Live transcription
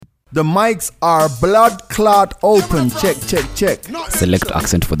The mics are blood clot open. Check. Select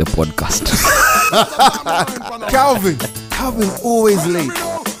accent for the podcast. Calvin always late.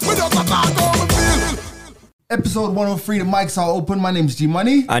 Episode 103, the mics are open. My name's G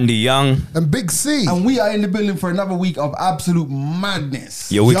Money. Andy Young. And Big C. And we are in the building for another week of absolute madness.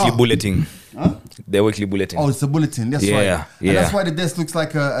 Your weekly bulletin. Huh? Their weekly bulletin. Oh, it's a bulletin. That's right. Yeah. And that's why the desk looks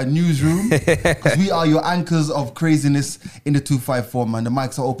like a newsroom. Because we are your anchors of craziness in the 254, man. The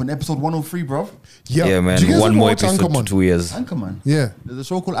mics are open. Episode 103, bro. Yeah, man. Do you guys One ever more watch episode Anchorman? to 2 years. Anchorman. Yeah. There's a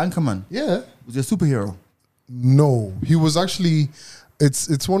show called Anchorman. Yeah. Was he a superhero? No, he was actually.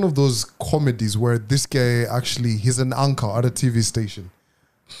 It's one of those comedies where this guy actually he's an anchor at a TV station.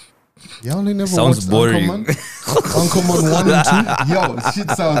 You only never Sounds watched boring. Anchorman? Anchorman 1 and 2. Yo,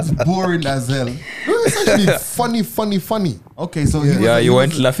 shit sounds boring as hell. No, it's actually funny. Okay, so Yeah, you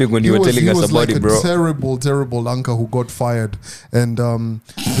weren't laughing when you were telling us about like it, bro. a terrible anchor who got fired, and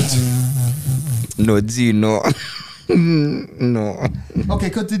No, G, no. No. Okay,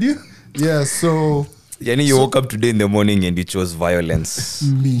 continue. yeah. So Yani, you woke up today in the morning and you chose violence.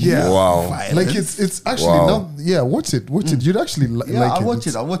 yeah, Wow. like it's actually Wow. not. Yeah, watch it. You'd actually Yeah, like I'll it. watch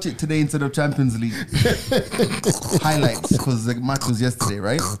it. I'll watch it today instead of Champions League highlights because the match was yesterday,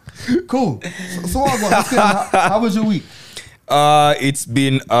 right? Cool. So let's get on. How was your week? It's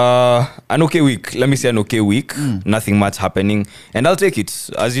been an okay week. Let me say an okay week. Nothing much happening. And I'll take it.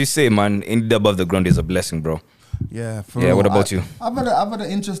 As you say, man, indeed above the ground is a blessing, bro. Yeah. Yeah, what about you? I've had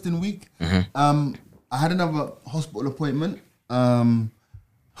an interesting week. I had another hospital appointment.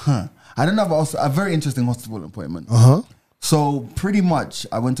 I had a very interesting hospital appointment. So pretty much,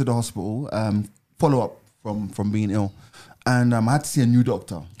 I went to the hospital, follow up from being ill, and I had to see a new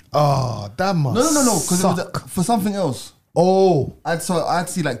doctor. Oh, that must. No, because it was for something else. Oh, I had to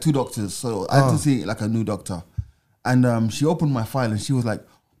see like two doctors, so I had to see like a new doctor, and she opened my file and she was like,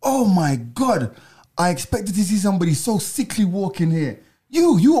 "Oh my god, I expected to see somebody so sickly walk in here.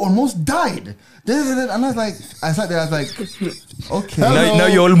 You almost died." And I sat there, I was like, okay. Now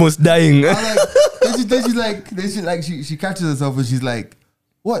you're almost dying. I was like, then she catches herself and she's like,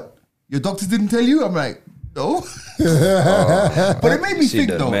 "What? Your doctors didn't tell you?" I'm like, "No." But it made me She think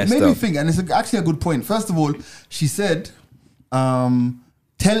done though. It messed made me up. think, and it's actually a good point. First of all, she said,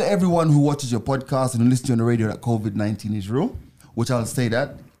 tell everyone who watches your podcast and who listens to you on the radio that COVID-19 is real, which I'll say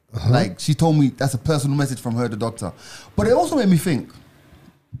that. Like, she told me that's a personal message from her, the doctor. But it also made me think,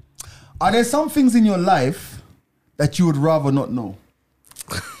 are there some things in your life that you would rather not know?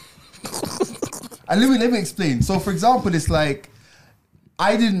 And let me explain. So, for example, it's like,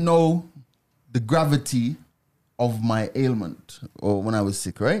 I didn't know the gravity of my ailment or when I was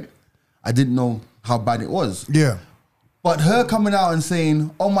sick, right? I didn't know how bad it was. yeah. But her coming out and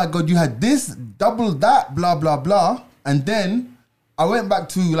saying, "Oh my God, you had this, double that, blah, blah, blah." And then I went back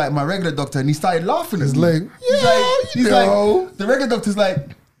to like my regular doctor and he started laughing at It's me. like, He's yeah, like, the regular doctor's like,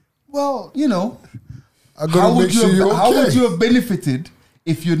 "Well, you know, I gotta make sure you're okay. how would you have benefited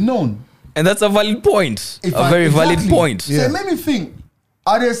if you'd known?" And that's a valid point. If A very valid exactly. point. So it made me think,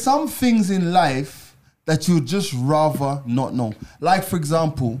 are there some things in life that you'd just rather not know? Like, for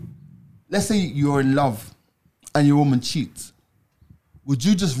example, let's say you're in love and your woman cheats. Would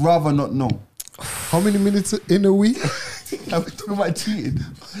you just rather not know? How many minutes in a week? I'm talking about cheating.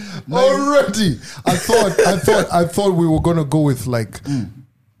 Already. I thought we were gonna go with like.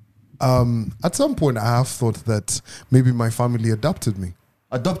 At some point, I have thought that maybe my family adopted me.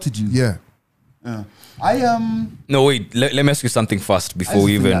 Adopted you. Yeah. No, wait. Let me ask you something first I before just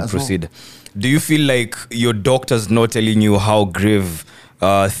we think that even as proceed. Do you feel like your doctors not telling you how grave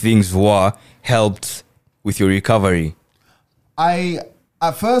things were helped with your recovery?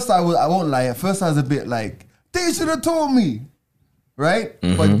 At first I won't lie. At first I was a bit like, they should have told me, right?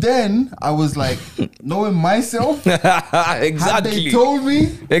 But then I was like, knowing myself, had Exactly. they told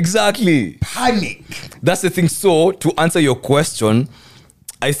me, Exactly. panic. That's the thing. So, to answer your question,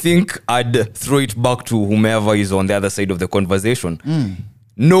 I think I'd throw it back to whomever is on the other side of the conversation.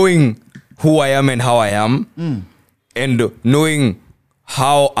 Knowing who I am and how I am, and knowing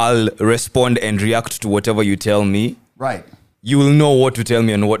how I'll respond and react to whatever you tell me, Right. you will know what to tell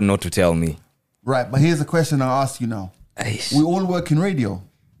me and what not to tell me. Right. But here's a question I'll ask you now. We all work in radio.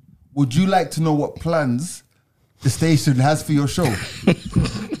 Would you like to know what plans the station has for your show?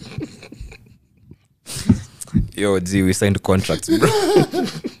 Yo, G, we signed contracts, bro.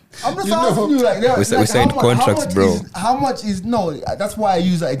 I'm just asking you, like, We signed contracts, bro. How much is no? That's why I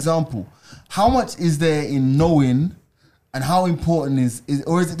use that example. How much is there in knowing, and how important is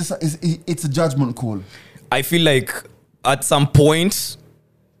or is it just it's a judgment call? I feel like at some point,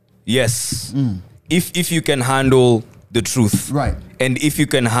 yes, if you can handle the truth. Right. And if you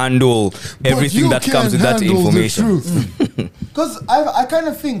can handle everything that comes with that information. Because I kind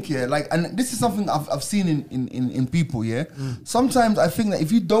of think, yeah, like, and this is something I've seen in people, yeah. Sometimes I think that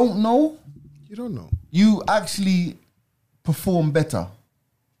if you don't know, You don't know. you actually perform better.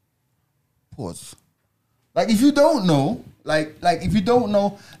 Pause. Like if you don't know, like if you don't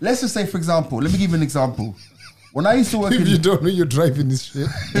know, let's just say, for example, let me give you an example. When I used to work If in, you don't know, you're driving this shit.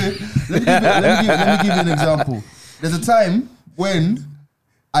 let me give you an example. There's a time when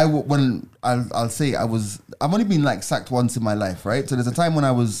I'll say I've only been like sacked once in my life, right? So there's a time when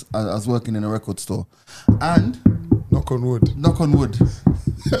I was working in a record store, and Knock on wood.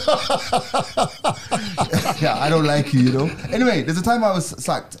 Yeah, I don't like you know. Anyway, there's a time I was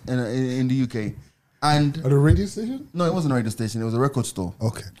sacked in the UK, and At a radio station? no, it wasn't a radio station. It was a record store,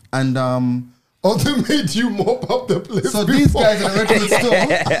 Okay. and Oh, they made you mop up the place. so before.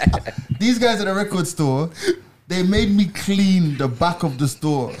 these guys at the record store, they made me clean the back of the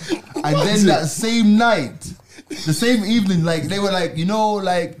store. And then that same night, the same evening, like they were like, you know,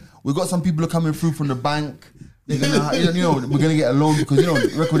 like we got some people coming through from the bank. They're gonna, you know, we're gonna get a loan because you know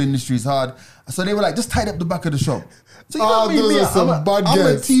the record industry is hard. So they were like, just tidy up the back of the shop. So you know those are some bad I'm a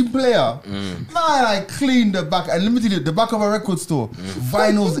guys. team player. Man, I cleaned the back, and let me tell you, the back of a record store,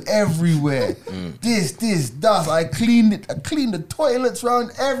 vinyls everywhere. This, dust. I cleaned it. I cleaned the toilets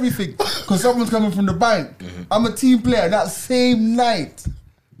around everything because someone's coming from the bank. I'm a team player. That same night,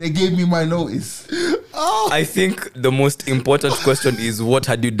 they gave me my notice. I think the most important question is, what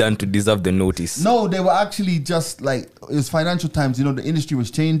had you done to deserve the notice? No, they were actually just like, it was financial times. You know, the industry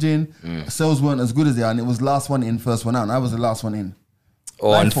was changing. Sales weren't as good as they are, and it was last one in, first one out. And I was the last one in.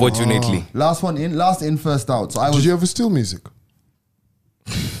 Oh, unfortunately. Last one in, last in, first out. So I was. Did you ever steal music?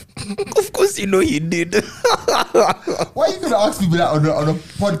 Of course, you know he did. Why are you gonna ask me that on a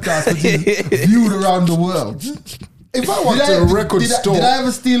podcast which is viewed around the world? If I worked at a record store, did I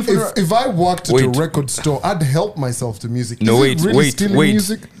ever steal from? if I worked at a Wait. record store, I'd help myself to music. No, Is wait, it really stealing wait.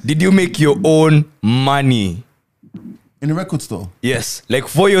 music? Did you make your own money? In a record store? Yes, like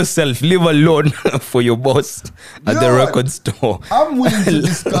for yourself, leave alone for your boss at You the know what? record store. I'm willing to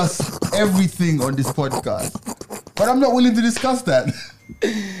discuss everything on this podcast, but I'm not willing to discuss that.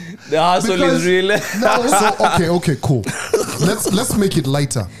 The hustle Because- is real. No, So okay, cool. Let's make it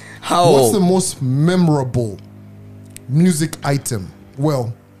lighter. How? What's the most memorable music item?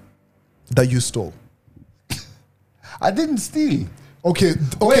 Well, that you stole. I didn't steal. Okay,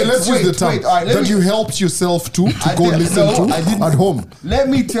 Wait, let's use the term all right, let that me- you helped yourself to I go did- listen no, to I didn't. at home. Let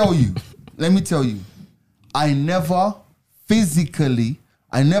me tell you. I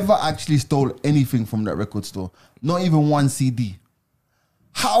never actually stole anything from that record store. Not even one CD.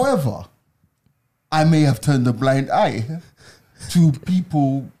 However, I may have turned a blind eye to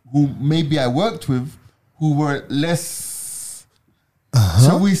people who maybe I worked with who were less,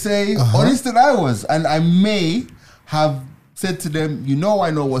 shall we say, honest than I was. And I may have said to them, you know,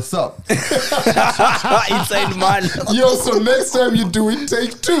 I know what's up. Inside man. Yo, so next time you do it,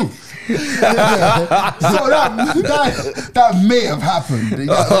 take two. So that may have happened. That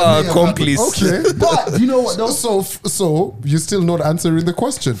may have Complice. Okay. happened. But you know what though? So you're still not answering the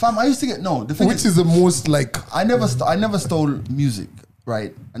question. Fam, I used to get the thing Which is the most like I never stole music,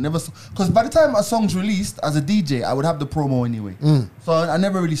 right? Because by the time a song's released as a DJ, I would have the promo anyway. So I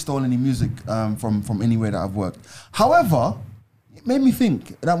never really stole any music from anywhere that I've worked. However, it made me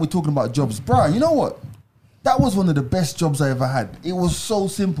think that we're talking about jobs, bruh. You know what? That was one of the best jobs I ever had. It was so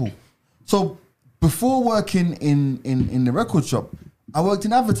simple. So before working in the record shop, I worked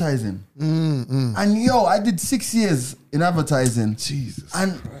in advertising. And yo, I did 6 years in advertising. Jesus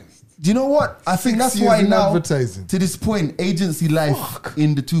And do you know what? I think 6 that's years why in now, advertising. to this point, agency life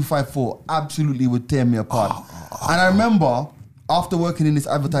in the 254 absolutely would tear me apart. And I remember after working in this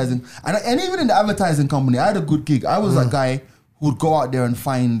advertising, and even in the advertising company, I had a good gig. I was a guy who would go out there and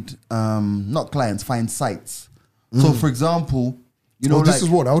find, not clients, find sites. So for example, you know, this like is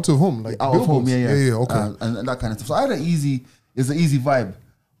what out of home, like out of home, billboards. yeah, Okay. and that kind of stuff. So I had it's an easy vibe.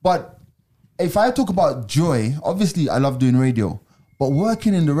 But if I talk about joy, obviously I love doing radio, but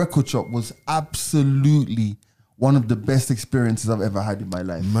working in the record shop was absolutely one of the best experiences I've ever had in my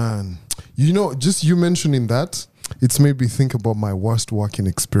life. Man, you know, just you mentioning that, it's made me think about my worst working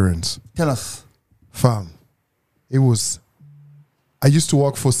experience. Tell us. Fam, I used to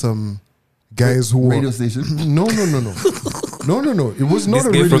work for some guys who were Radio station. No. It was not This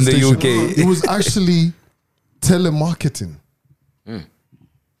a guy radio from the station. UK. It was actually telemarketing.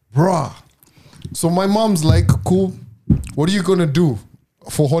 Bruh. So my mom's like, cool, what are you gonna do?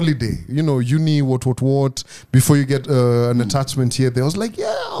 for holiday, uni, what, before you get an attachment here. They was like,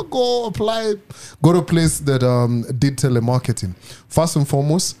 yeah, I'll go apply, go to a place that did telemarketing. First and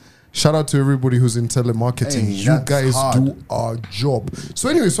foremost, shout out to everybody who's in telemarketing. Hey, you guys hard. do our job. So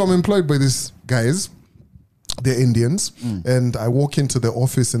anyway, so I'm employed by these guys. They're Indians, and I walk into the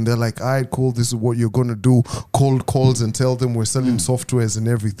office and they're like, all right, cool, this is what you're going to do. Cold calls and tell them we're selling softwares and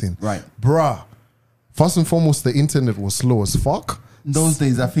everything. Right. Bruh, first and foremost, the internet was slow as fuck. Those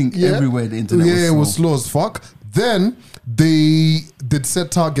days, I think everywhere the internet was it was slow as fuck. Then they did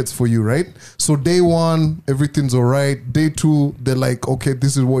set targets for you, right? So day 1, everything's all right. Day 2, they're like, okay,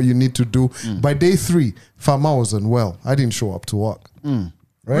 this is what you need to do. By day 3, fam, I was unwell. I didn't show up to work. Right?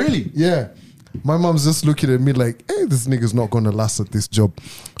 Really? Yeah. My mom's just looking at me like, hey, this nigga's not going to last at this job.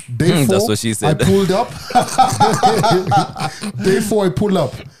 Day 4, That's what she said. I pulled up. Day 4, I pull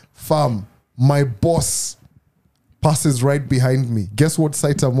up. Fam, my boss passes right behind me. Guess what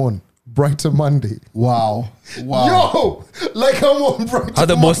site I'm on? Brighter Monday. Wow. Yo, like I'm on Brighter How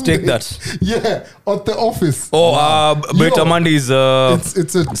the boss Monday. take that? Yeah, at the office. Brighter Yo, Monday is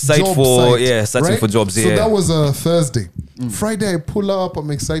it's a site job for site, searching for jobs. So Yeah, that was a Thursday. Friday I pull up. I'm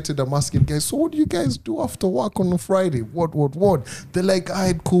excited. I'm asking guys, so what do you guys do after work on a Friday? What? They're like,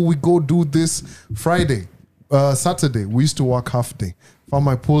 alright, cool. We go do this Friday. Saturday we used to work half day. Fam,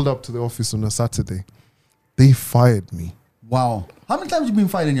 I pulled up to the office on a Saturday. They fired me Wow. How many times have you been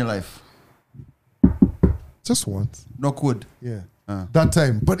fired in your life? just once. Knock wood. Yeah, that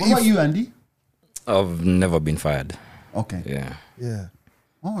time. But What about you, Andy? I've never been fired. Okay. Yeah.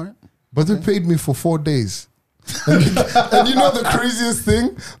 All right. But they paid me for 4 days. And you know the craziest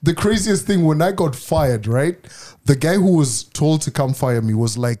thing? The craziest thing, when I got fired, right? The guy who was told to come fire me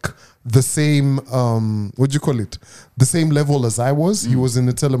was like the same, the same level as I was. He was in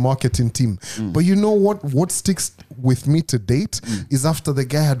the telemarketing team. But you know what sticks with me to date is after the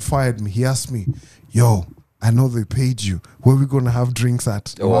guy had fired me, he asked me, yo, I know they paid you. Where are we going to have drinks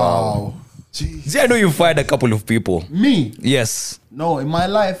at? Wow. See, I know you fired a couple of people. Me? Yes. No, in my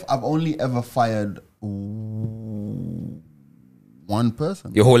life, I've only ever fired one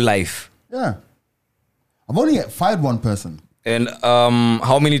person. Your whole life. Yeah. I've only fired one person. And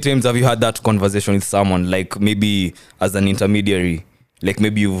how many times have you had that conversation with someone? Like maybe as an intermediary, like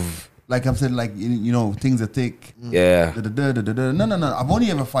maybe you've Like I've said, like, things that take. yeah. No. I've only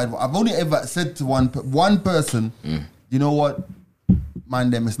ever fired. I've only ever said to one person, you know what,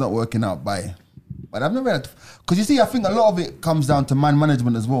 man, them, it's not working out. Bye. But I've never had, because you see, I think a lot of it comes down to man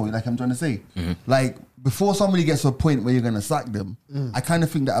management as well. Like I'm trying to say, like before somebody gets to a point where you're gonna sack them, I kind of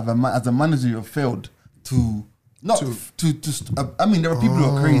think that as a manager, you've failed to. I mean, there are people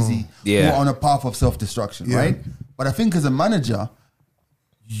who are crazy who are on a path of self-destruction, right? But I think as a manager,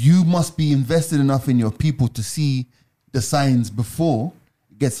 you must be invested enough in your people to see the signs before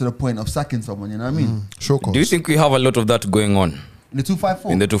it gets to the point of sacking someone. You know what I mean? Sure. Do you think we have a lot of that going on In the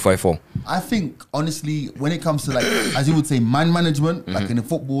 254, in the 254? I think honestly, when it comes to like, as you would say, man management, like in a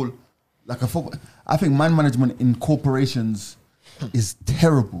football, I think man management in corporations is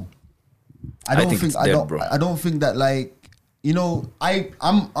terrible. I don't think that, like,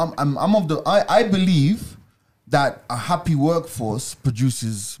 I believe that a happy workforce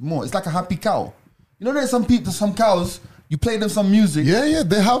produces more. It's like a happy cow. There's some cows, you play them some music. Yeah,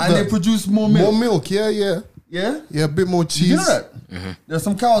 they have and that. they produce more milk. More milk, yeah. Yeah? Yeah, a bit more cheese. You know that? There's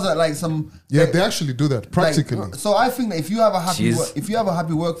some cows that like some. Yeah, they actually do that practically. Like, so I think that if you have a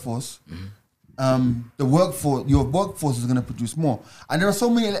happy workforce, your workforce is going to produce more. And there are so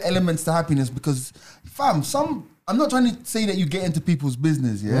many elements to happiness because, fam, I'm not trying to say that you get into people's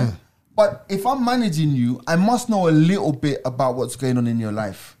business, yeah? But if I'm managing you, I must know a little bit about what's going on in your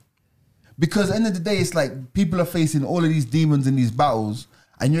life. Because at the end of the day, it's like people are facing all of these demons in these battles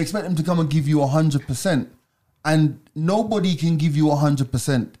and you expect them to come and give you 100%. And nobody can give you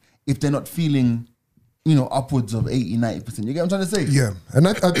 100% if they're not feeling, upwards of 80, 90%. You get what I'm trying to say? Yeah, and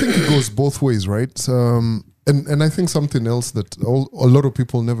I think it goes both ways, right? And I think something else that a lot of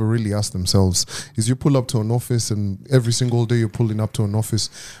people never really ask themselves is you pull up to an office and every single day you're pulling up to an office,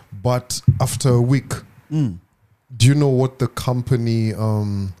 but after a week, do you know what the company,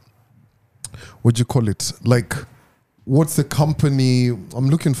 what do you call it? Like, what's the company, I'm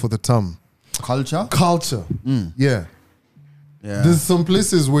looking for the term. Culture? Yeah. There's some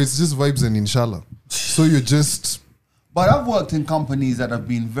places where it's just vibes and inshallah. So you're just But I've worked in companies that have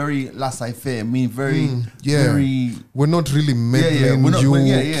been very laissez-faire, Yeah. very We're not really meddling we're not- you,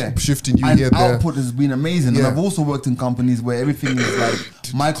 we're- shifting you and here, there. output has been amazing. Yeah. And I've also worked in companies where everything is like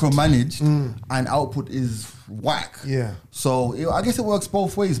micromanaged and output is whack. Yeah. So I guess it works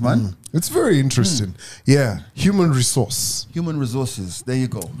both ways, man. It's very interesting. Yeah. Human resource. Human resources. There you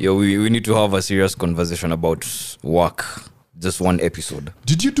go. Yo, we need to have a serious conversation about work. Just one episode.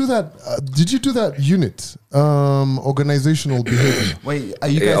 Did you do that? Did you do that unit? Organizational behavior. Wait, are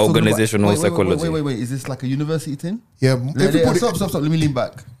you guys talking organizational about, psychology. Wait. Is this like a university thing? Yeah. Everybody. Stop. Let me lean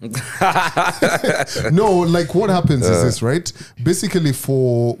back. No, like what happens is this, right? Basically,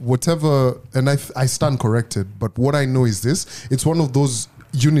 for whatever, and I stand corrected, but what I know is this: it's one of those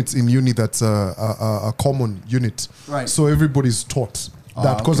units in uni that's a common unit. Right. So everybody's taught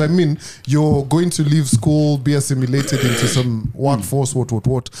that because I mean you're going to leave school, be assimilated into some workforce,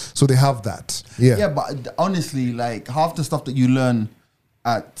 what. So they have that. Yeah. Yeah, but honestly, like half the stuff that you learn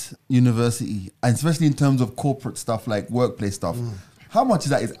at university, and especially in terms of corporate stuff like workplace stuff, how much of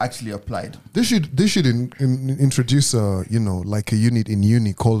that is actually applied? They should introduce like a unit in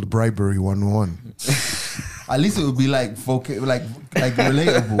uni called Bribery 101. At least it would be like like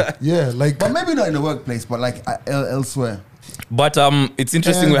relatable. Yeah, like But maybe not in the workplace, but like elsewhere. But it's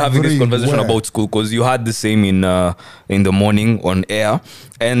interesting we're having this conversation Everywhere. about school because you had the same in the morning on air,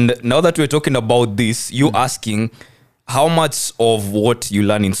 and now that we're talking about this, you asking how much of what you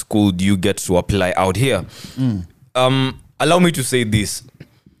learn in school do you get to apply out here? Allow me to say this: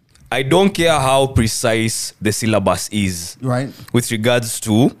 I don't care how precise the syllabus is, Right. with regards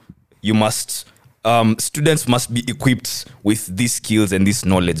to you must students must be equipped with these skills and this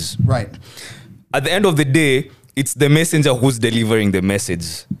knowledge. Right. At the end of the day, it's the messenger who's delivering the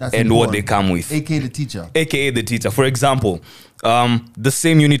message That's and what they important. come with, AKA the teacher. aka the teacher. For example, the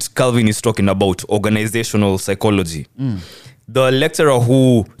same unit Calvin is talking about, organizational psychology. The lecturer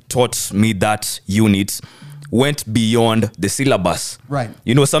who taught me that unit went beyond the syllabus. Right.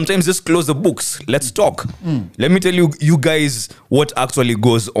 You know, sometimes just close the books. Let's talk. Let me tell you guys what actually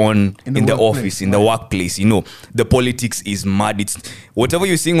goes on In in the the workplace, office, in the workplace. You know, the politics is mad. It's whatever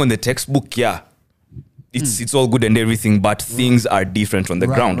you're seeing on the textbook, yeah. It's all good and everything, but things are different on the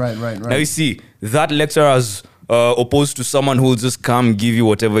Right, ground. right. Now you see, that lecturer is opposed to someone who will just come, give you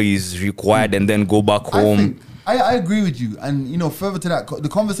whatever is required and then go back home. I agree with you. And, you know, further to that, the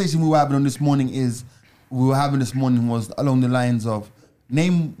conversation we were having this morning was along the lines of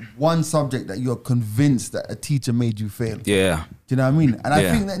name one subject that you're convinced that a teacher made you fail. Yeah. Do you know what I mean? And I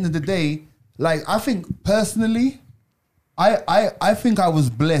Yeah. think at the end of the day, like, I think personally, I think I was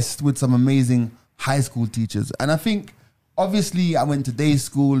blessed with some amazing high school teachers. And I think, obviously, I went to day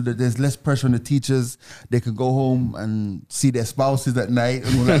school, that there's less pressure on the teachers. They can go home and see their spouses at night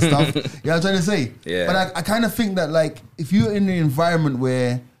and all that stuff. You know what I'm trying to say? Yeah. But I kind of think that, like, if you're in an environment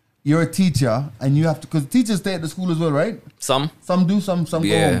where you're a teacher and you have to, because teachers stay at the school as well, right? Some do, some go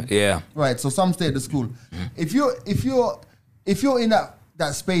Yeah, home. yeah. Right, so some stay at the school. If you're in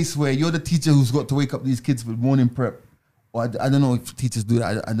that space where you're the teacher who's got to wake up these kids with morning prep, or I don't know if teachers do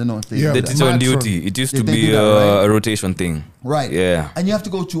that. I don't know if they Yeah. do The that. teacher on Matron. duty. It used They to be do that, right? a rotation thing. Right. Yeah. And you have to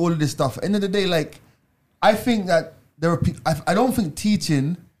go through all of this stuff. End of the day, like, I think that there are people, I don't think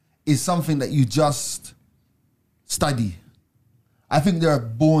teaching is something that you just study. I think there are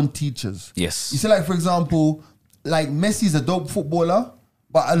born teachers. Yes. You see, like, for example, like Messi's a dope footballer,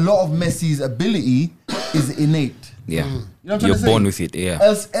 but a lot of Messi's ability is innate. Yeah. You know what I'm trying You're to say? born with it. Yeah.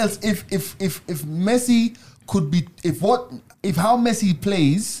 Else, if Messi could be, if how Messi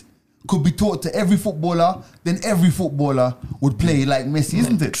plays could be taught to every footballer, then every footballer would play like Messi,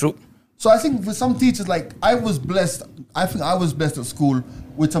 isn't it? True. So I think for some teachers, like, I was blessed. I think I was blessed at school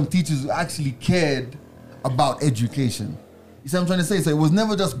with some teachers who actually cared about education. You see what I'm trying to say? So it was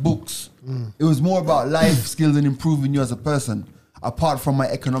never just books. It was more about life skills and improving you as a person. Apart from my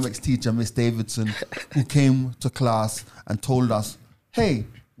economics teacher, Miss Davidson, who came to class and told us, hey,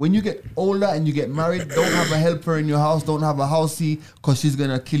 when you get older and you get married, don't have a helper in your house, don't have a housey, because she's going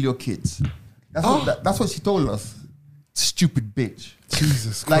to kill your kids. That's what she told us. Stupid bitch.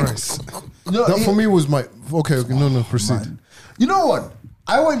 Jesus Like, Christ. you know, That for me was my okay. No, proceed. man. You know what?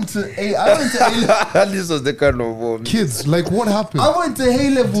 I went to This was the kind of Kids, like what happened? I went to A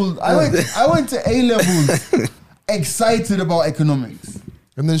levels. I went to A levels excited about economics.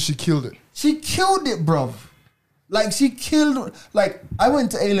 And then she killed it. She killed it, bruv. Like, she killed. Like, I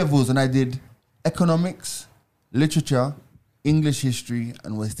went to A levels and I did economics, literature, English history,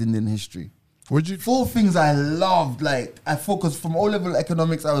 and West Indian history. What'd you? 4 things I loved. Like, I focused from O-level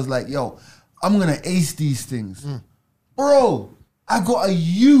economics. I was like, yo, I'm gonna ace these things. Bro, I got a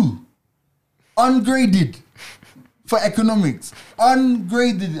U, ungraded. for economics.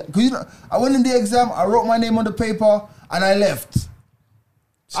 Ungraded it. 'Cause you know, I went in the exam, I wrote my name on the paper, and I left.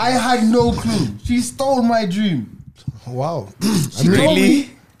 I had no clue. She stole my dream. Wow. She told Really? me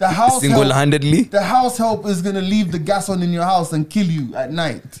the house help, Single-handedly? the house help is gonna leave the gas on in your house and kill you at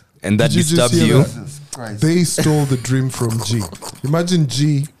night. And that Did you just disturbs hear you. that? Jesus Christ. They stole the dream from G. Imagine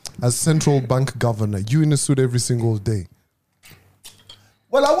G as central bank governor, you in a suit every single day.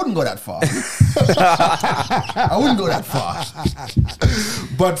 Well, I wouldn't go that far. I wouldn't go that far.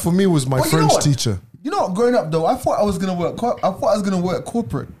 But for me, it was my Well, you know French what? teacher. You know what? Growing up though, I thought I was gonna work. I thought I was gonna work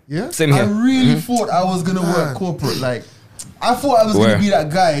corporate. Yeah? Same I here. really thought I was gonna work corporate. Like, I thought I was Where? gonna be that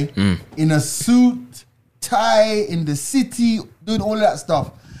guy in a suit, tie, in the city, doing all of that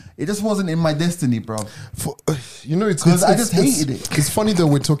stuff. It just wasn't in my destiny, bro. For, you know, it's 'Cause I it's- just hated it. It's funny that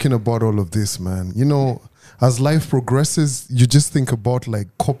we're talking about all of this, man. You know, as life progresses, you just think about like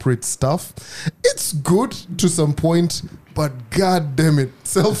corporate stuff. It's good to some point, but god damn it,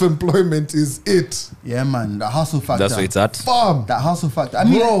 self-employment is it. Yeah, man. The hustle factor. That's where it's at. Bam. That hustle factor. I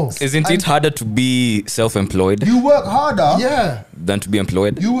mean, Bro. Isn't it harder to be self-employed you work harder. Yeah. than to be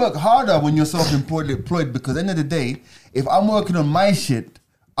employed? You work harder when you're self-employed because at the end of the day, if I'm working on my shit,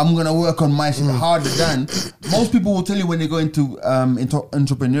 I'm gonna work on my shit harder than most people will tell you when they go into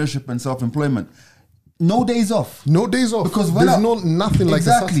entrepreneurship and self-employment. No days off. No days off. Because when there's I- nothing like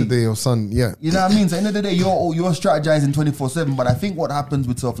Exactly. a Saturday or Sun. Yeah. You know what I mean? So at the end of the day, you're strategizing 24/7. But I think what happens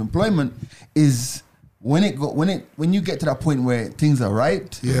with self-employment is when you get to that point where things are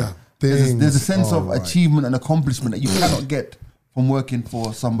right. Yeah. There's a Things sense are of right. achievement and accomplishment that you cannot get from working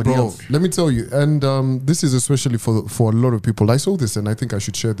for somebody Bro, else. let me tell you, and this is especially for a lot of people. I saw this, and I think I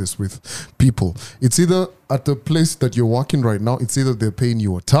should share this with people. It's either at the place that you're working right now, it's either they're paying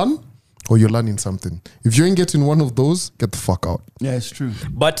you a ton or you're learning something. If you ain't getting one of those, get the fuck out. Yeah, it's true.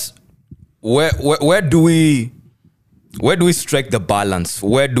 But where do we strike the balance?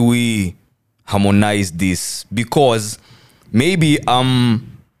 Where do we harmonize this? Because maybe I'm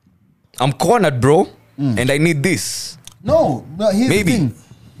cornered, bro, and I need this. No, but here's Maybe. the thing.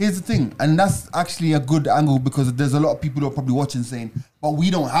 Here's the thing, and that's actually a good angle because there's a lot of people who are probably watching saying, "But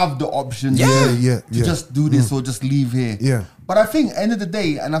we don't have the option Yeah. to just do this or just leave here." Yeah. But I think, end of the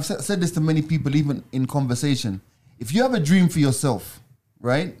day, and I've said this to many people, even in conversation, if you have a dream for yourself,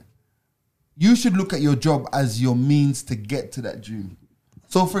 right, you should look at your job as your means to get to that dream.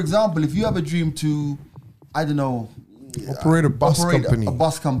 So, for example, if you have a dream to, I don't know, Operate a bus company. a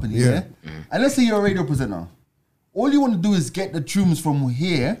bus company, Yeah. yeah. And let's say you're a radio presenter. All you want to do is get the dreams from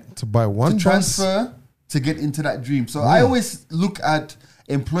here To buy one to bus. transfer to get into that dream. So I always look at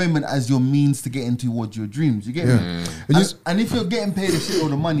employment as your means to get into towards your dreams. You get me? And if you're getting paid a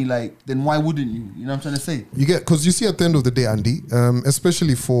shitload of money, like, then why wouldn't you? You know what I'm trying to say? You get, because you see at the end of the day, Andy,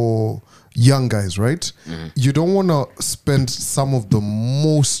 especially for young guys, right? You don't want to spend some of the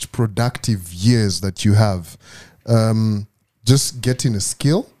most productive years that you have just getting a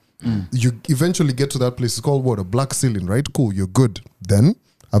skill. You eventually get to that place. It's called what? A black ceiling, right? Cool, you're good. Then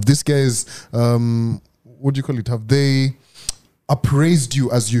have these guys, what do you call it? Have they appraised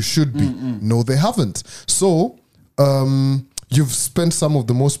you as you should be? No, they haven't. So you've spent some of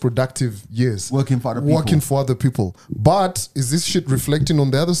the most productive years Working for other people. Working for other people. But is this shit reflecting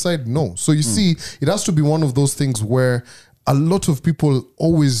on the other side? No. So you see, it has to be one of those things where a lot of people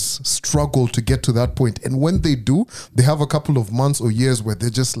always struggle to get to that point. And when they do, they have a couple of months or years where they're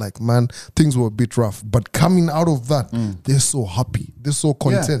just like, man, things were a bit rough. But coming out of that, they're so happy. They're so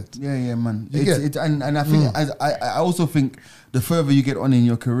content. Yeah, man. You get- And I think, I also think the further you get on in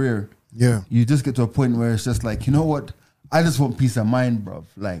your career, Yeah. you just get to a point where it's just like, you know what? I just want peace of mind, bro.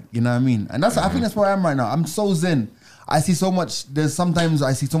 Like, you know what I mean? And I think that's where I am right now. I'm so zen. I see so much, sometimes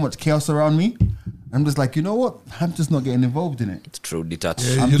I see so much chaos around me. I'm just like, you know what? I'm just not getting involved in it. It's true, detached.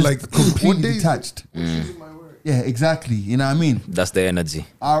 Yeah. I'm You're just like, what completely day- detached. Yeah, exactly. You know what I mean? That's the energy.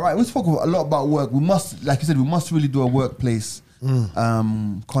 All right, we spoke a lot about work. We must, like you said, we must really do a workplace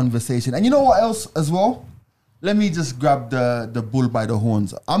conversation. And you know what else as well? Let me just grab the bull by the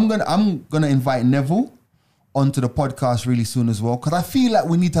horns. I'm gonna invite Neville onto the podcast really soon as well because I feel like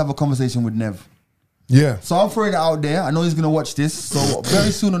we need to have a conversation with Nev. Yeah. So I'm throwing it out there. I know he's gonna watch this. So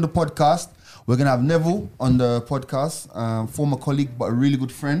very soon on the podcast, we're gonna have Neville on the podcast, former colleague but a really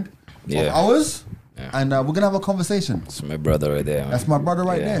good friend Yeah. of ours, Yeah. and we're gonna have a conversation. It's my brother right there, man. That's my brother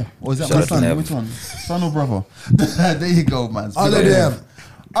right Yeah. there. Or is that Shout my out to son? Nev. Which one? Son or brother? There you go, man. All of Speak them. up.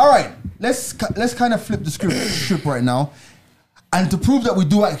 All right, let's kind of flip the script right now, and to prove that we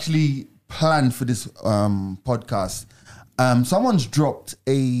do actually plan for this podcast, someone's dropped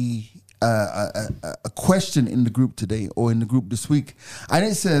a question in the group today or in the group this week, and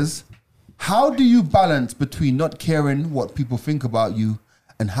it says, How do you balance between not caring what people think about you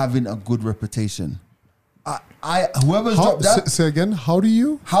and having a good reputation? Whoever's dropped that. Say again. How do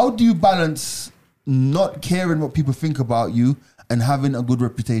you balance not caring what people think about you and having a good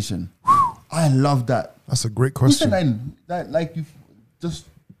reputation? I love that. That's a great Who said question. that? Like you just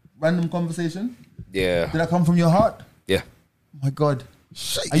random conversation? Yeah. Did that come from your heart? Yeah. Oh my God.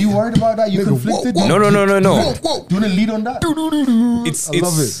 Are you worried about that? You Nigga, conflicted? whoa, No. Do you Whoa. want to lead on that?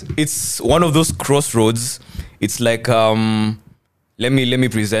 It's one of those crossroads. It's like let me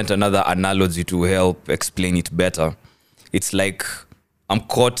present another analogy to help explain it better. It's like I'm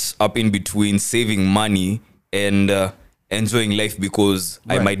caught up in between saving money and enjoying life because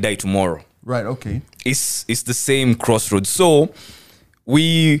I Right. might die tomorrow. Right, okay. It's the same crossroads. So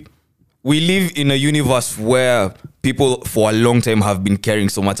we live in a universe where people for a long time have been caring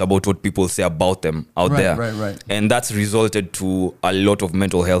so much about what people say about them out Right, there. right. And that's resulted to a lot of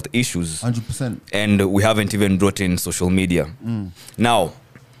mental health issues. 100%. And we haven't even brought in social media. Now,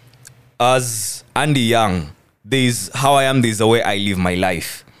 as Andy Young, there's how I am, there's the way I live my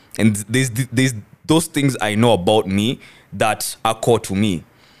life. And there's those things I know about me that are core to me.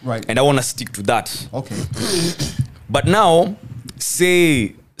 Right. And I want to stick to that. Okay. But now,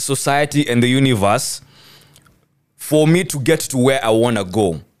 say society and the universe, for me to get to where I want to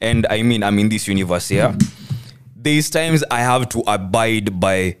go, and I mean, I'm in this universe here, there's times I have to abide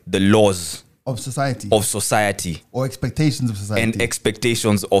by the laws Of society. of society Or expectations of society. and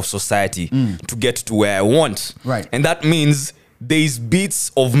expectations of society to get to where I want. Right. And that means there's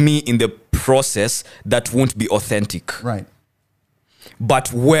bits of me in the process that won't be authentic. Right.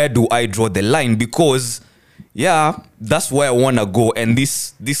 But where do I draw the line? Because yeah, that's where I want to go, and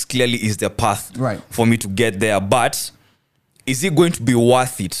this clearly is the path Right. for me to get there. But is it going to be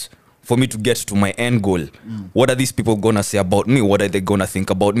worth it for me to get to my end goal? What are these people gonna say about me? What are they gonna think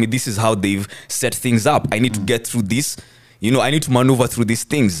about me? This is how they've set things up. I need to get through this. I need to maneuver through these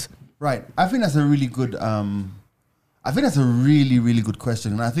things. Right. I think that's a really good really, really good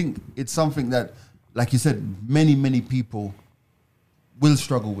question. And I think it's something that, like you said, many people will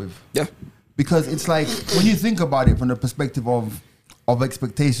struggle with. Yeah. Because it's like, when you think about it from the perspective of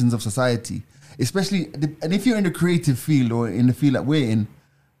expectations of society, especially, and if you're in the creative field or in the field that we're in,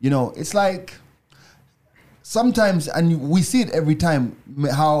 it's like sometimes, and we see it every time,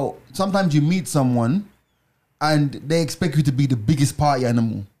 how sometimes you meet someone and they expect you to be the biggest party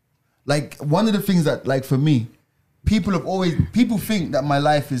animal. Like, one of the things that, like, for me, people think that my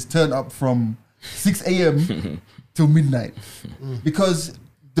life is turned up from 6 a.m. till midnight. Because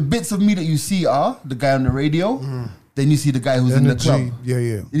the bits of me that you see are the guy on the radio, then you see the guy who's in the club. Yeah.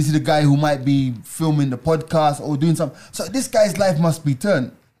 You see the guy who might be filming the podcast or doing something. So this guy's life must be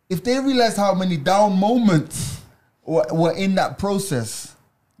turned. If they realize how many down moments were in that process,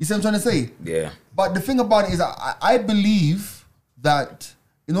 you see what I'm trying to say? Yeah. But the thing about it is, I believe that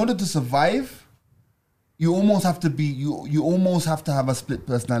in order to survive, you almost have to have a split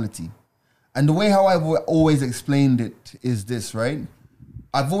personality. And the way how I've always explained it is this, right?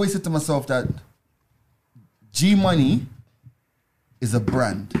 I've always said to myself that G Money is a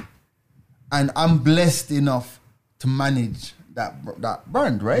brand, and I'm blessed enough to manage that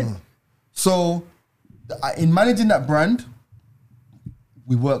brand, right? So in managing that brand,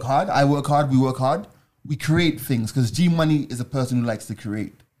 we work hard. I work hard. We work hard. We create things, because G Money is a person who likes to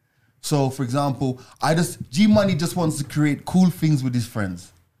create. So, for example, G Money just wants to create cool things with his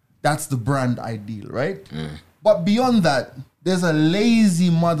friends. That's the brand ideal, right? But beyond that, there's a lazy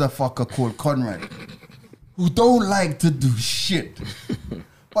motherfucker called Conrad who don't like to do shit.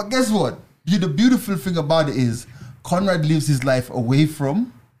 But guess what? The beautiful thing about it is Conrad lives his life away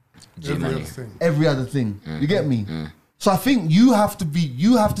from every other thing. You get me? So I think you have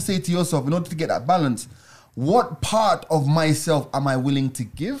to say to yourself, in order to get that balance, what part of myself am I willing to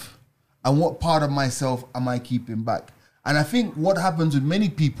give, and what part of myself am I keeping back? And I think what happens with many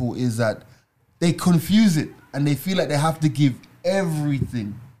people is that they confuse it and they feel like they have to give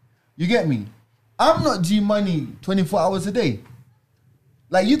everything. You get me? I'm not G Money 24 hours a day.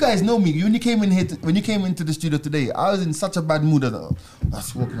 Like, you guys know me. When you came in here, when you came into the studio today, I was in such a bad mood that I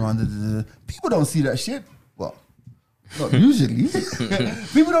was walking around. People don't see that shit. Well, not usually.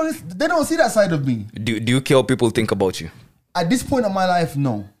 People don't see that side of me. Do you care what people think about you? At this point of my life,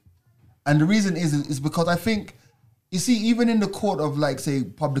 no. And the reason is because I think, you see, even in the court of, like, say,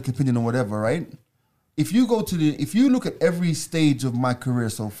 public opinion or whatever, right? If you look at every stage of my career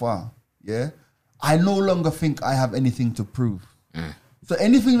so far, yeah, I no longer think I have anything to prove. So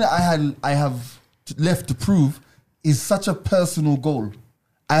anything that I have left to prove is such a personal goal.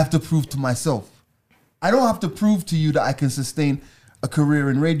 I have to prove to myself. I don't have to prove to you that I can sustain. a career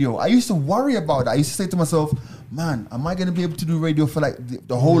in radio, I used to worry about it. I used to say to myself, man, am I going to be able to do radio for like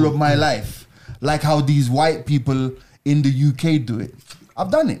the whole of my life? Like how these white people in the UK do it.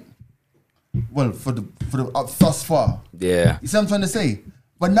 I've done it. Well, for the thus far. Yeah. You see what I'm trying to say?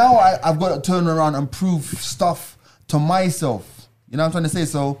 But now I've got to turn around and prove stuff to myself. You know what I'm trying to say?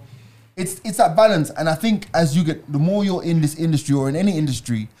 So it's that balance. And I think as you get, the more you're in this industry or in any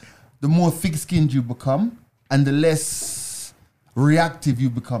industry, the more thick-skinned you become and the less reactive you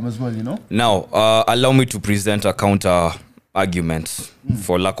become as well, you know? Now, allow me to present a counter argument,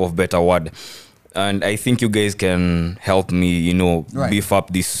 for lack of better word. And I think you guys can help me, you know, beef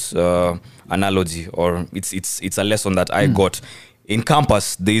up this analogy, or it's a lesson that I got. In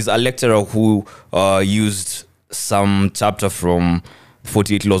campus, there is a lecturer who used some chapter from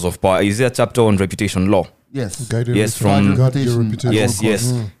 48 Laws of Power. Is there a chapter on reputation law? Yes. Yes, from reputation.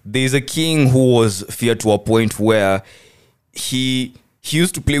 Yes. There's a king who was feared to a point where he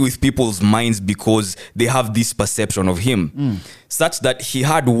used to play with people's minds because they have this perception of him, such that he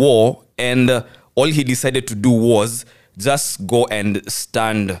had war, and all he decided to do was just go and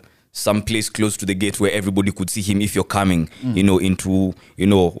stand someplace close to the gate where everybody could see him if you're coming, you know, into, you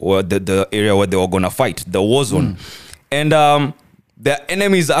know, or the area where they were gonna fight, the war zone. And the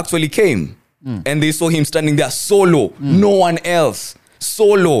enemies actually came, and they saw him standing there solo, no one else,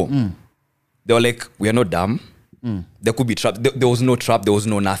 solo. They were like, we are not dumb. There could be trap. There was no trap. There was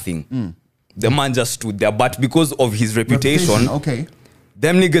no nothing. The man just stood there. But because of his reputation, okay,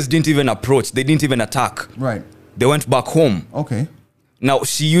 them niggas didn't even approach. They didn't even attack. Right. They went back home. Okay. Now,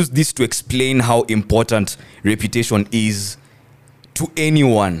 she used this to explain how important reputation is to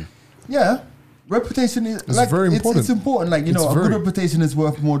anyone. Yeah. Reputation is like, very important. It's important. Like, you know, It's a good very- reputation is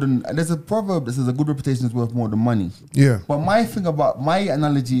worth more than, there's a proverb that says a good reputation is worth more than money. Yeah. But my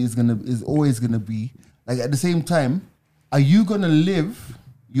analogy is always gonna be, like, at the same time, are you gonna live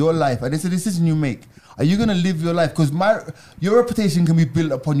your life? And it's a decision you make. Are you gonna live your life? Because your reputation can be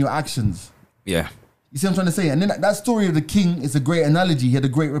built upon your actions. Yeah. You see what I'm trying to say? And then that story of the king is a great analogy. He had a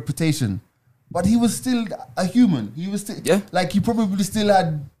great reputation, but he was still a human. He was still, like, he probably still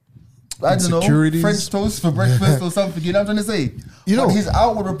had, I don't know, Insecurities. French toast for breakfast or something. You know what I'm trying to say? You know- But his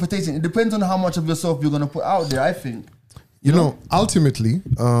outward reputation, it depends on how much of yourself you're going to put out there, I think. You know, ultimately,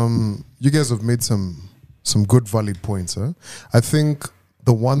 you guys have made some good valid points. Huh? I think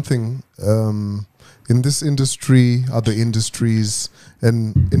the one thing in this industry, other industries,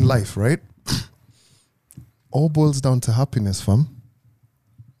 and in life, right? All boils down to happiness, fam.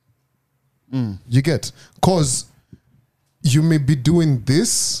 You get? Because you may be doing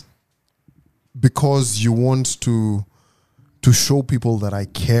this because you want to show people that I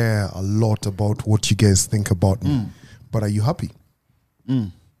care a lot about what you guys think about me. But are you happy?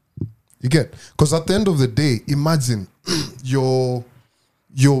 You get? Because at the end of the day, imagine you're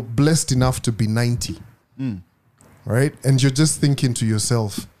blessed enough to be 90, right? And you're just thinking to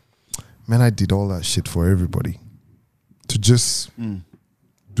yourself, man, I did all that shit for everybody to just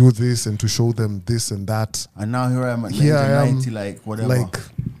do this and to show them this and that. And now here I am at Here I am, 90, like, whatever. Like,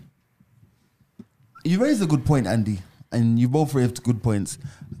 You raised a good point, Andy, and you both raised good points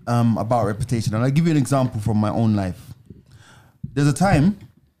about reputation. And I'll give you an example from my own life. There's a time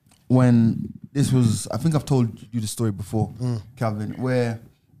when this was, I think I've told you the story before, Calvin, where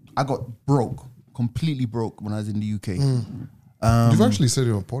I got broke, completely broke when I was in the UK. you've actually said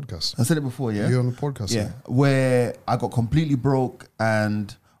it on a podcast. I said it before, yeah? You're on the podcast. Yeah, where I got completely broke,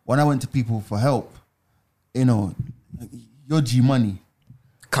 and when I went to people for help, you know, you're G money.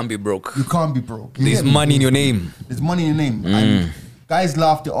 Can't be broke. You can't be broke. You There's get me? money in your name. There's money in your name. And guys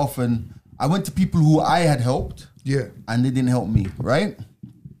laughed it off, and I went to people who I had helped, Yeah. and they didn't help me, right?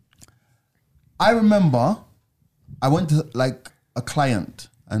 I remember I went to like a client,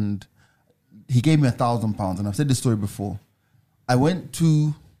 and he gave me £1,000, and I've said this story before. I went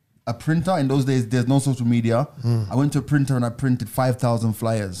to a printer. In those days, there's no social media. I went to a printer and I printed 5,000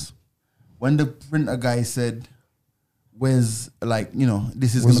 flyers. When the printer guy said, where's, like, you know,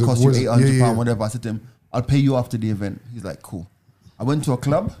 this is going to cost you £800, whatever, I said to him, I'll pay you after the event. He's like, cool. I went to a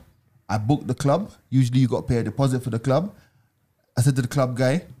club. I booked the club. Usually you got to pay a deposit for the club. I said to the club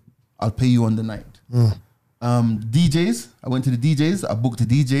guy, I'll pay you on the night. DJs, I went to the DJs. I booked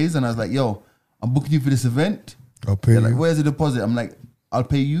the DJs, and I was like, yo, I'm booking you for this event. I'll pay They're you. like, where's the deposit? I'm like, I'll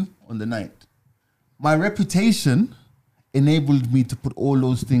pay you on the night. My reputation enabled me to put all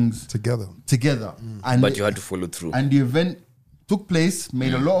those things Together. And But you had to follow through. and the event took place,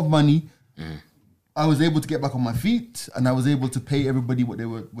 made a lot of money. I was able to get back on my feet, and I was able to pay everybody what they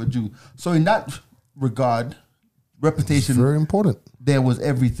were due. So in that regard, reputation Very important. there was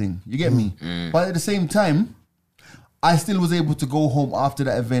everything. You get me? But at the same time, I still was able to go home after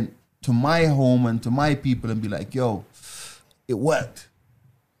that event to my home and to my people and be like, yo, it worked.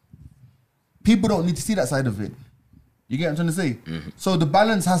 People don't need to see that side of it. You get what I'm trying to say? Mm-hmm. So the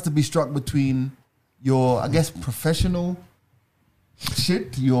balance has to be struck between your, I guess, professional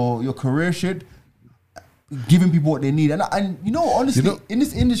shit, your career shit, giving people what they need. And you know, honestly, in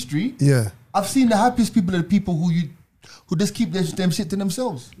this industry, I've seen the happiest people are the people who just keep them shit to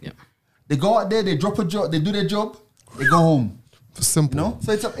themselves. Yeah. They go out there, they drop a job, they do their job, they go home. Simple. You know?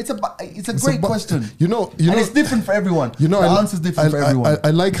 So it's a great question. You know, and it's different for everyone. You know, the answer's different for everyone.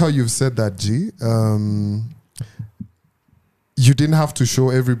 I like how you've said that, G. You didn't have to show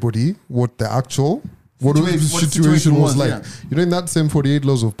everybody what the actual situation was like. Yeah. You know, in that same 48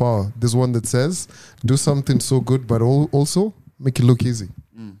 Laws of Power, there's one that says, do something so good, but also make it look easy.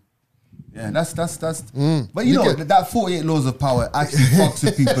 Yeah, that's. But you know, that 48 Laws of Power actually fucks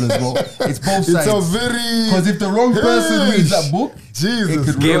with people as well. It's both sides. It's a very... Because if the wrong person reads that book, Jesus, it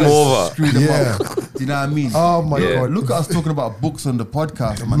could game really over. screw them up. Do you know what I mean? Oh my God. Look at us talking about books on the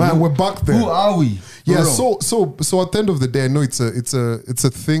podcast, Man, we're back there. Who are we? Yeah, For real. so at the end of the day, I know it's a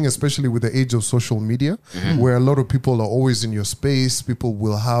thing, especially with the age of social media, where a lot of people are always in your space. People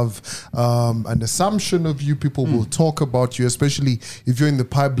will have an assumption of you. People will talk about you, especially if you're in the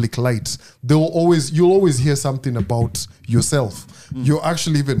public light. You'll always hear something about yourself. You're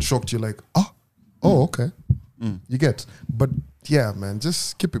actually even shocked. You're like, oh, okay, you get. But yeah, man,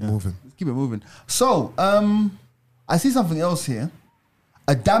 just keep it moving. Keep it moving. So, I see something else here.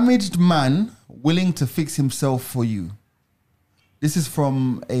 A damaged man willing to fix himself for you. This is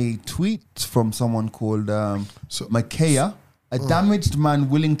from a tweet from someone called Makaya. A damaged man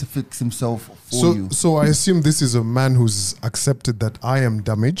willing to fix himself for you. So I assume this is a man who's accepted that I am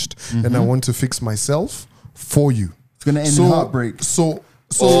damaged and I want to fix myself for you. It's going to end in heartbreak. So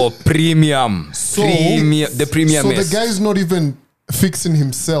premium. The premium So the guy's not even fixing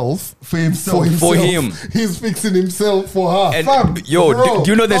himself for himself. For him. He's fixing himself for her. And Fam, yo, bro.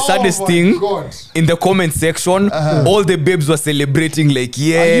 do you know the saddest my thing? God. In the comment section, all the babes were celebrating like,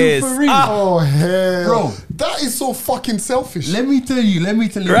 yes. for real? Oh, hell. Bro. That is so fucking selfish. Let me tell you.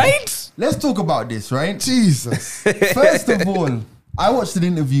 Right? Let's talk about this, right? Jesus. First of all, I watched an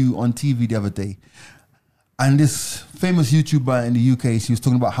interview on TV the other day. And this famous YouTuber in the UK, she was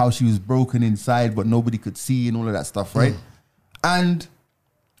talking about how she was broken inside, but nobody could see and all of that stuff, right? And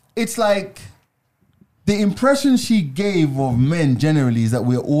it's like the impression she gave of men generally is that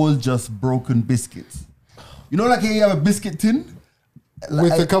we're all just broken biscuits. You know, like you have a biscuit tin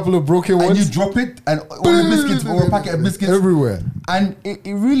With a couple of broken and ones. you drop it, and all the biscuits or a packet of biscuits everywhere. And it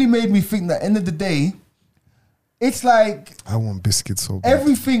really made me think that end of the day, it's like I want biscuits so bad.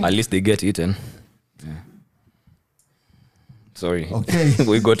 everything. At least they get eaten. Yeah. Sorry. Okay.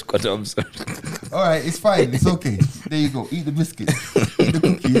 We got cut off. Sorry. All right, it's fine. It's okay. There you go. Eat the biscuit. Eat the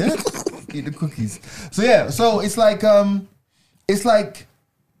cookie, yeah? Eat the cookies. So yeah, so it's like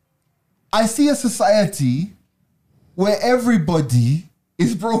I see a society where everybody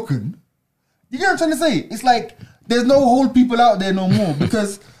is broken. You get what I'm trying to say? It's like there's no whole people out there no more,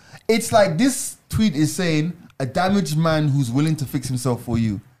 because it's like this tweet is saying a damaged man who's willing to fix himself for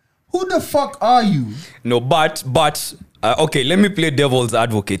you. Who the fuck are you? No, but okay, let me play devil's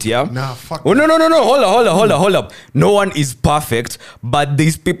advocate, yeah? Nah, fuck Oh, no. Hold up. No one is perfect, but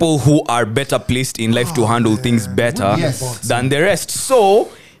there's people who are better placed in life to handle things better Yes. than the rest.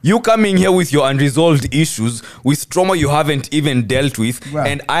 So, you coming here with your unresolved issues, with trauma you haven't even dealt with, Right.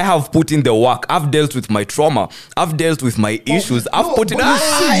 and I have put in the work. I've dealt with my trauma. I've dealt with my issues. I've no, put in... but you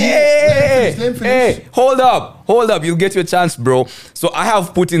see, Hey, let him finish. hey, hold up. You'll get your chance, bro. So I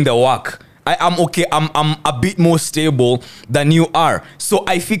have put in the work. I am okay. I'm a bit more stable than you are. So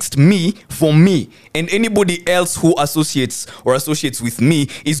I fixed me for me. And anybody else who associates with me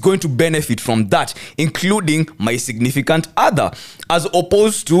is going to benefit from that, including my significant other. As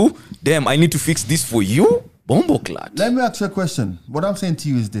opposed to, damn, I need to fix this for you? Bomboclat. Let me ask you a question. What I'm saying to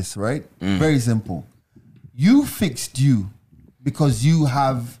you is this, right? Very simple. You fixed you because you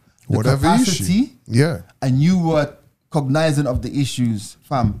have the Whatever capacity, issue. Yeah. and you were cognizant of the issues,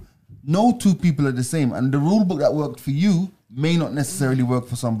 fam. No two people are the same, and the rule book that worked for you may not necessarily work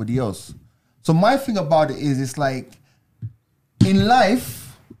for somebody else. So my thing about it is, it's like in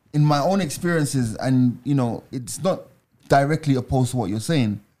life, in my own experiences, and you know, it's not directly opposed to what you're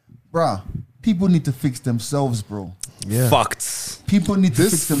saying, bruh. People need to fix themselves, bro. Yeah. Facts. People need to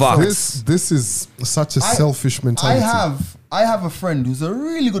fix themselves. This is such a selfish mentality. I have a friend who's a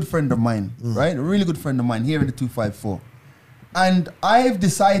really good friend of mine, right? A really good friend of mine here in the 254. And I've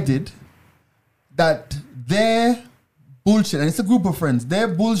decided that their bullshit, and it's a group of friends, their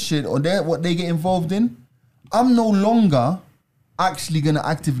bullshit or what they get involved in, I'm no longer actually gonna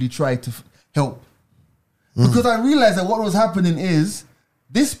actively try to help. Because I realized that what was happening is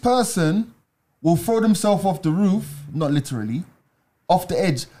this person will throw themselves off the roof, not literally, off the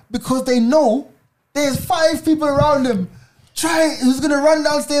edge, because they know there's 5 people around them who's gonna run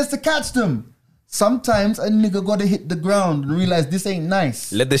downstairs to catch them. Sometimes a nigga gotta hit the ground and realize this ain't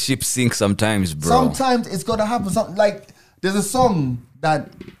nice. Let the ship sink sometimes, bro. Sometimes it's gotta happen. Like there's a song that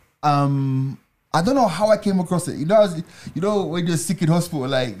I don't know how I came across it. You know, when you're sick in hospital,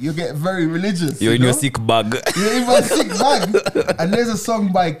 like you get very religious. You're in your sick bag. You're in my sick bag. And there's a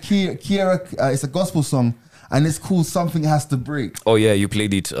song by Kiera. It's a gospel song, and it's called "Something Has to Break." Oh yeah, you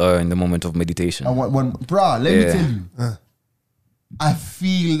played it in the moment of meditation. And let me tell you, I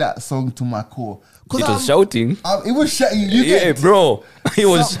feel that song to my core. It was shouting. It was shouting. Yeah, bro. He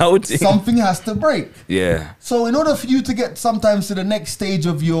was shouting. Something has to break. Yeah. So in order for you to get sometimes to the next stage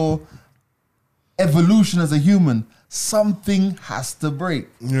of your evolution as a human, something has to break.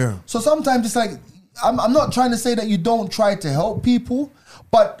 Yeah. So sometimes it's like, I'm not trying to say that you don't try to help people,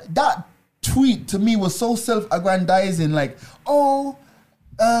 but that tweet to me was so self-aggrandizing, like,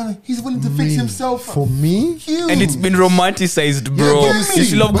 he's willing to fix himself. For me? Huge. And it's been romanticized, bro. Yeah, You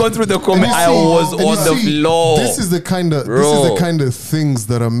should have gone through the comment. I was on the floor. This is the kind of things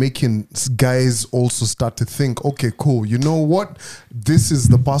that are making guys also start to think, okay, cool. You know what? This is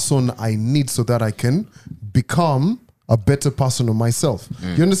the person I need so that I can become a better person of myself.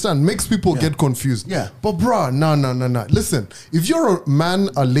 You understand? Makes people get confused. Yeah. But bruh, no. Listen, if you're a man,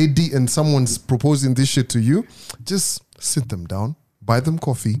 a lady, and someone's proposing this shit to you, just sit them down, buy them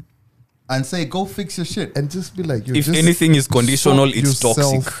coffee, and say, go fix your shit. and just be like, If anything is conditional, sort it's toxic.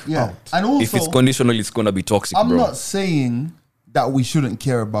 yourself Yeah. out. And also, If it's conditional, it's gonna be toxic, I'm bro. not saying that we shouldn't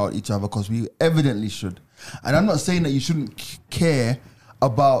care about each other, because we evidently should. And I'm not saying that you shouldn't care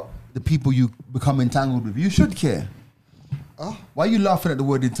about the people you become entangled with. You should care. Why are you laughing at the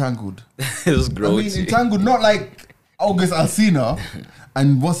word entangled? It's I gross. mean, entangled, not like August Alsina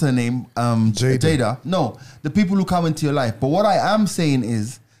and what's her name? Jada. No, the people who come into your life. But what I am saying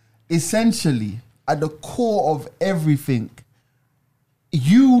is, essentially, at the core of everything,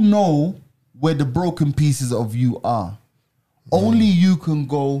 you know where the broken pieces of you are. Only you can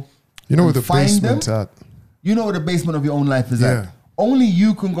go. You know where and the find basement them. at. You know where the basement of your own life is Yeah. at. Only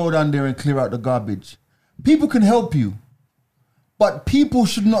you can go down there and clear out the garbage. People can help you, but people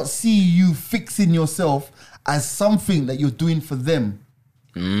should not see you fixing yourself as something that you're doing for them.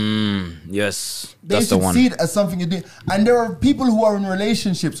 Yes, They that's the should one. see it as something you're doing. And there are people who are in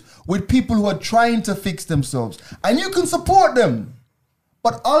relationships with people who are trying to fix themselves, and you can support them.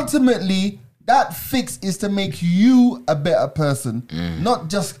 But ultimately, that fix is to make you a better person, not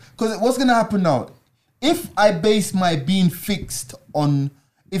just because what's going to happen now? If I base my being fixed on,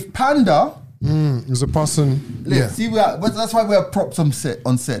 if Panda, Is a person, see, that's why we have props on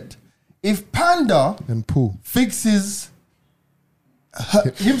set. If Panda and poo. fixes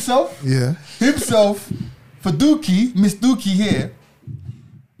himself for Dookie, Miss Dookie here,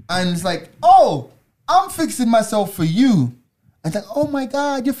 and it's like, oh, I'm fixing myself for you. And it's like, oh my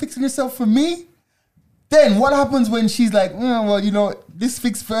God, you're fixing yourself for me? Then what happens when she's like, well, you know, this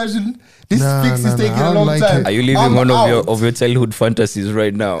fixed version, this fix is taking a long time. Are you living I'm one out. of your childhood fantasies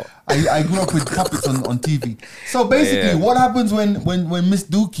right now? I grew up with puppets on TV. So basically, what happens when Miss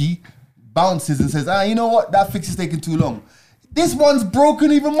Dookie bounces and says, you know what, that fix is taking too long. This one's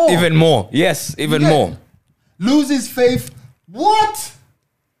broken even more. Even more. Yes, even Yeah. more. Loses faith. What?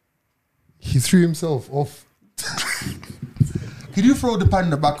 He threw himself off. Can you throw the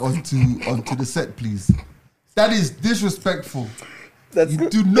Panda back onto the set, please? That is disrespectful. You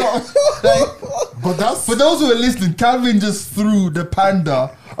do not. But that's For those who are listening, Calvin just threw the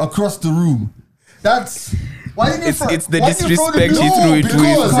Panda across the room. That's why didn't you It's the why didn't you throw disrespect the- he threw it to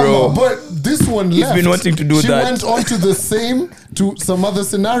because- it, bro. But this one He's left. been wanting to do she that. went on to the same, to some other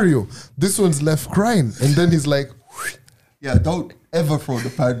scenario. This one's left crying. And then he's like, Yeah, don't ever throw the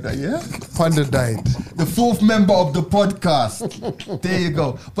Panda, yeah? Panda died. The 4th member of the podcast. There you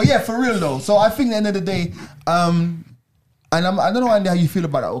go. But yeah, for real though. So I think at the end of the day, and I don't know Andy, how you feel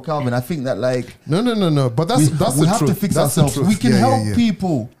about that, or Calvin. I think that like No. But that's we the have truth. to fix That's the ourselves. truth. We can Yeah, help yeah.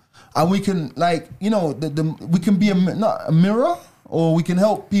 people, and we can like we can be not a mirror, or we can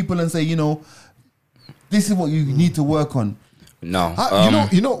help people and say, this is what you need to work on. No.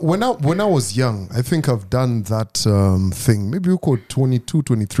 You know, when I was young, I think I've done that thing. Maybe we call it 22,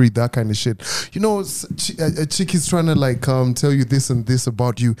 23, that kind of shit. You know, a chick is trying to like tell you this and this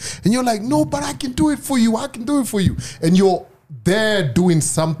about you, and you're like, no, but I can do it for you. I can do it for you, and you're they're doing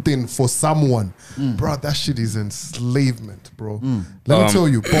something for someone, bro, that shit is enslavement, bro. Let me tell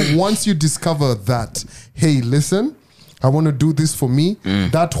you. But once you discover that, hey, listen, I want to do this for me,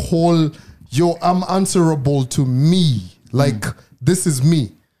 that whole, I'm answerable to me. Like, this is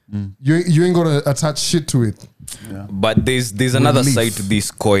me. You ain't gonna attach shit to it. Yeah. But there's another side to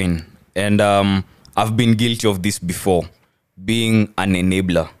this coin, and I've been guilty of this before, being an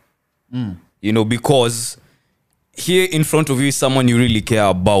enabler. You know, because here in front of you is someone you really care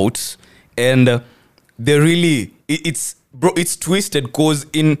about, and they really it's twisted because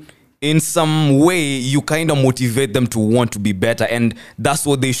in some way you kind of motivate them to want to be better, and that's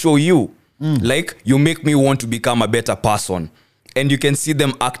what they show you. Like, you make me want to become a better person, and you can see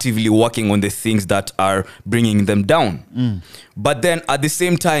them actively working on the things that are bringing them down. But then at the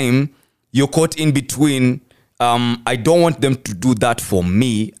same time, you're caught in between. I don't want them to do that for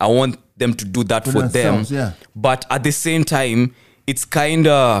me. I want them to do that for them. Yeah. But at the same time, it's kind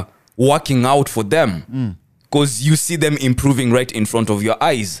of working out for them because you see them improving right in front of your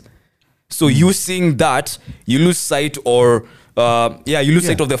eyes. So you seeing that, you lose sight or you lose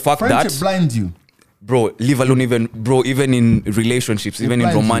sight of the fact Friendship that blinds you. bro, leave alone even in relationships, even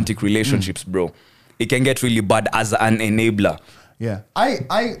in romantic relationships, bro, it can get really bad as an enabler. Yeah, I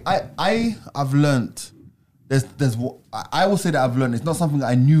have learned. I will say that I've learned. It's not something that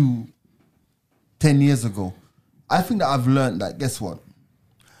I knew 10 years ago. I think that I've learned that. Guess what?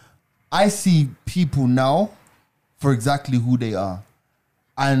 I see people now for exactly who they are,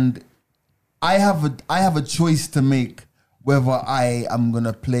 and I have a choice to make whether I am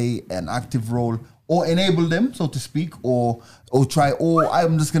gonna play an active role or enable them, so to speak, or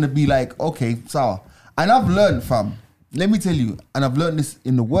I'm just gonna be like, okay, sour. And I've learned, fam. Let me tell you, and I've learned this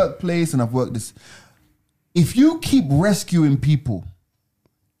in the workplace, and I've worked this. If you keep rescuing people,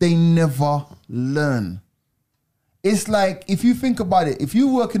 they never learn. It's like, if you think about it, if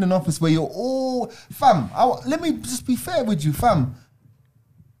you work in an office where you're fam, let me just be fair with you, fam.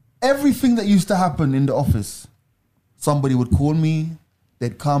 Everything that used to happen in the office, somebody would call me,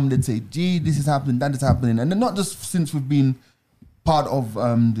 they'd come, they'd say, gee, this is happening, that is happening. And then not just since we've been part of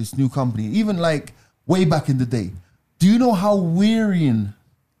this new company, even like way back in the day. Do you know how wearying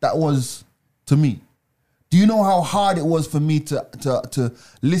that was to me? Do you know how hard it was for me to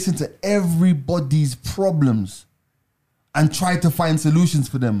listen to everybody's problems and try to find solutions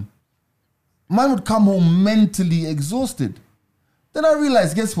for them? Man would come home mentally exhausted. Then I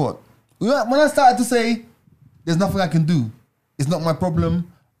realized, guess what? When I started to say, there's nothing I can do, it's not my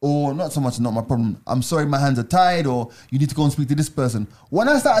problem, or not so much not my problem, I'm sorry, my hands are tied, or you need to go and speak to this person. When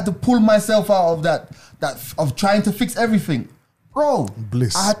I started to pull myself out of that of trying to fix everything, bro,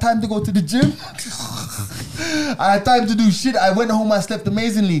 bliss. I had time to go to the gym. I had time to do shit. I went home, I slept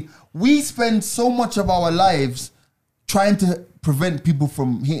amazingly. We spend so much of our lives trying to prevent people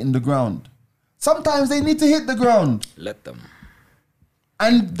from hitting the ground. Sometimes they need to hit the ground. Let them.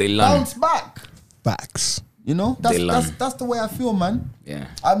 And They learn. bounce back. Facts. You know, They learn. that's the way I feel, man. Yeah.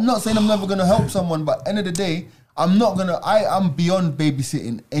 I'm not saying I'm never gonna help someone, but end of the day, I'm beyond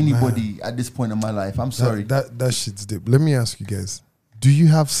babysitting anybody at this point in my life. I'm sorry. That shit's deep. Let me ask you guys, do you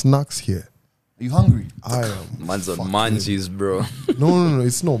have snacks here? Are you hungry? I am. Man's on fucking- munchies, bro. No,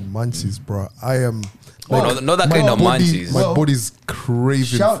 it's not munchies, bro. I am. Not that my kind of body- munchies. My Well, body's craving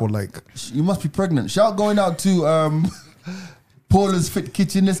shout- for like. You must be pregnant. Shout going out to Paula's Fit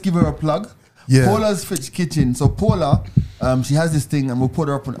Kitchen. Let's give her a plug. Yeah. Paula's Fit Kitchen. So Paula, she has this thing, and we'll put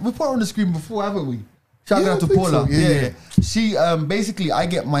her on the screen before, haven't we? Shout Yeah, out I to think Paula. so. Yeah. She basically, I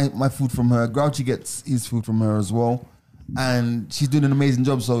get my food from her. Grouchy gets his food from her as well, and she's doing an amazing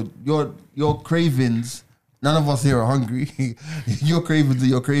job. So your cravings. None of us here are hungry. Your cravings are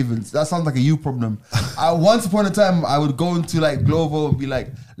your cravings. That sounds like a you problem. Once upon a time, I would go into like Glovo and be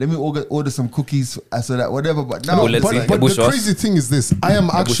like, let me order some cookies so that whatever. But now, No, let's see. But the Bush crazy thing is this: I am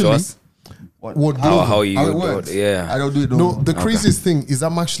actually us. what How you how it do works. it, yeah. I don't do it. No, the craziest thing is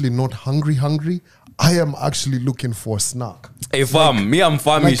I'm actually not hungry. I am actually looking for a snack. Hey, fam, I'm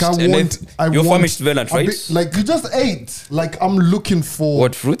famished. Like You're famished, Velant, a right? bit- like You just ate. like I'm looking for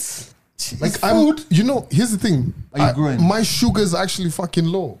What fruits? like It's I'm. food. You know, here's the thing. Are you growing? My sugar is actually fucking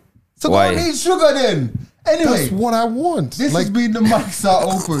low. So Why? go and eat sugar then. Anyway, That's what I want. this like, has been the mics are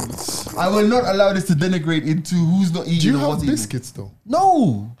open. I will not allow this to denigrate into who's not eating. do you or have what's eating. biscuits though?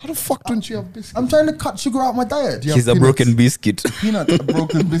 No, How the fuck don't you have biscuits? I'm trying to cut sugar out my diet. Yeah. He's a peanuts. broken biscuit. Peanut,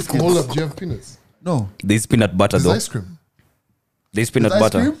 broken biscuits. Hold up, do you have peanuts? No, There's peanut butter There's though. ice cream. There's peanut There's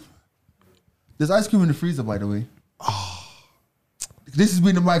ice butter. cream? There's ice cream in the freezer, by the way. This has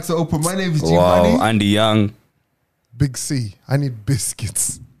been the mics are open. My name is Giovanni. Wow, Andy Young. Big C. I need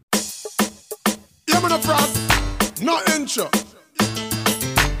biscuits. Yeah, man, a frog. Not intro.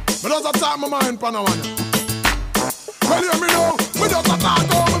 Me just a talk my mind, Panaman. Well, hear me now. Me just a talk